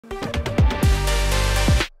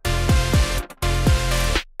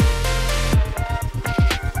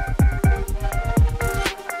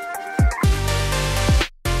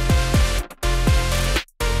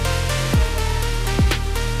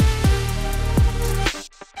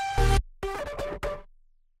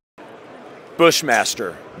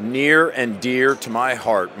Bushmaster, near and dear to my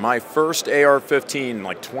heart. My first AR-15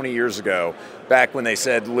 like 20 years ago, back when they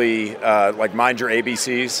said, Lee, like mind your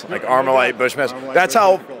ABCs, like Armalite, Bushmaster. That's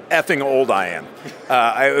how effing old I am.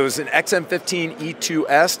 It was an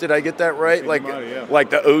M16A2 did I get that right? Like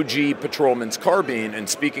the OG patrolman's carbine. And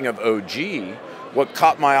speaking of OG, what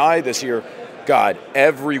caught my eye this year, God,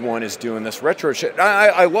 everyone is doing this retro shit.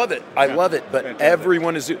 I love it. I love it. But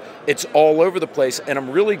everyone is it's all over the place. And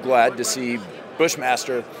I'm really glad to see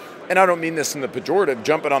Bushmaster, and I don't mean this in the pejorative,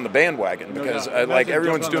 jumping on the bandwagon, because like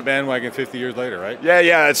everyone's doing the bandwagon 50 years later, right?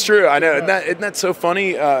 Yeah, it's true. I know. Isn't that so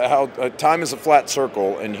funny how time is a flat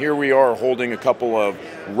circle, and here we are holding a couple of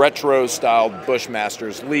retro-styled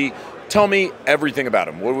Bushmasters. Lee, tell me everything about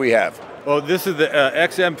them. What do we have? Well, this is the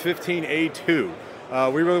M16A2.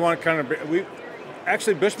 We really want to kind of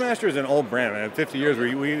actually, Bushmaster is an old brand, man. 50 years.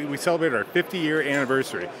 We celebrated our 50-year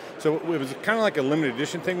anniversary. So it was kind of like a limited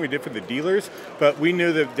edition thing we did for the dealers, but we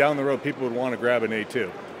knew that down the road people would want to grab an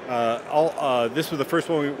A2. This was the first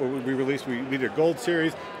one we released. We did a gold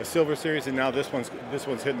series, a silver series, and now this one's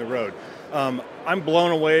hitting the road. I'm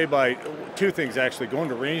blown away by two things, actually. Going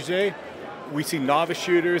to range day, we see novice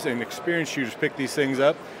shooters and experienced shooters pick these things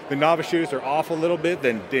up. The novice shooters are off a little bit,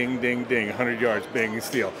 then ding, ding, ding, 100 yards, bang, and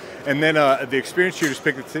steal. And then the experienced shooters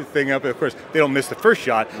pick the thing up. Of course, they don't miss the first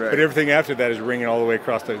shot, but everything after that is ringing all the way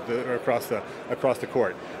across the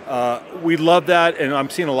court. We love that, and I'm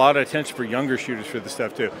seeing a lot of attention for younger shooters for this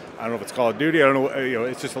stuff too. I don't know if it's Call of Duty. I don't know.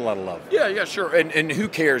 It's just a lot of love. Yeah, sure. And who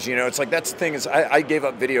cares? It's like that's the thing is I gave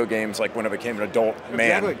up video games like when I became an adult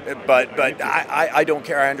man. But I don't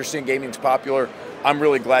care. I understand gaming's popular. I'm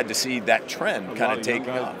really glad to see that trend kind of taking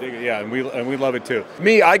off. Yeah, and we love it too.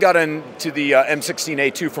 Me, I got into the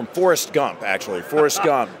M16A2 from Forrest Gump, actually. Forrest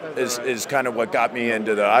Gump is kind of what got me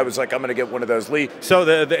into the, I was like, I'm going to get one of those. Lee? So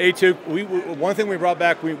the A2, one thing we brought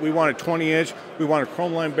back, we wanted 20-inch, we wanted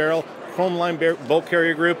chrome line barrel, bolt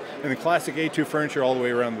carrier group, and the classic A2 furniture all the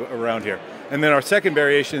way around here. And then our second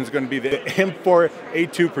variation is going to be the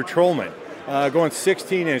M4A2 Patrolman. Going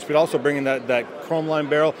 16-inch, but also bringing that chrome line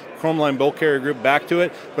barrel, chrome line bolt carrier group back to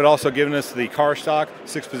it, but also giving us the car stock,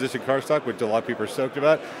 6-position car stock, which a lot of people are stoked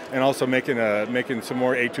about, and also making some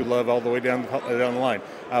more A2 love all the way down the line.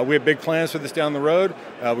 We have big plans for this down the road.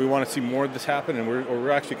 We want to see more of this happen, and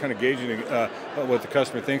we're actually kind of gauging what the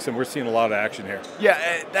customer thinks, and we're seeing a lot of action here.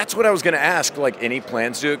 Yeah, that's what I was going to ask. Like, any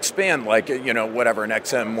plans to expand, like whatever, an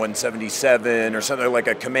XM177 or something like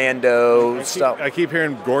a commando stuff? I keep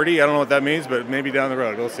hearing Gordy. I don't know what that means, but maybe down the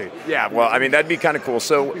road, we'll see. Yeah, well, I mean, that'd be kind of cool.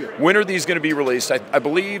 So when are these going to be released? I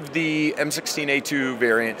believe the M16A2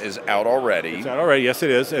 variant is out already. It's out already, yes it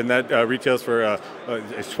is, and that retails for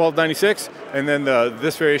it's $12.96, and then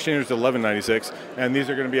this variation is $11.96, and these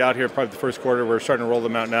are going to be out here probably the first quarter. We're starting to roll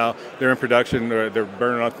them out now. They're in production. They're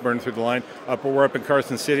burning through the line. But we're up in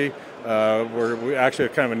Carson City. We actually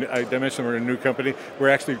kind of I mentioned we're a new company. We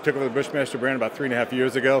actually took over the Bushmaster brand about 3.5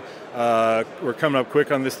 years ago. We're coming up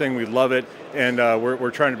quick on this thing. We love it, and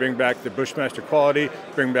we're trying to bring back the Bushmaster quality,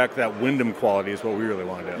 bring back that Wyndham quality is what we really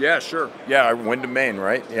want to do. Yeah, sure. Yeah, Wyndham, Maine,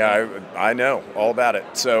 right? Yeah, I know all about it.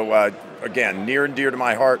 So again, near and dear to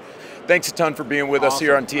my heart. Thanks a ton for being with us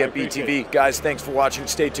here on TFBTV. Guys, thanks for watching.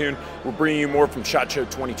 Stay tuned. We're bringing you more from SHOT Show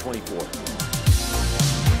 2024.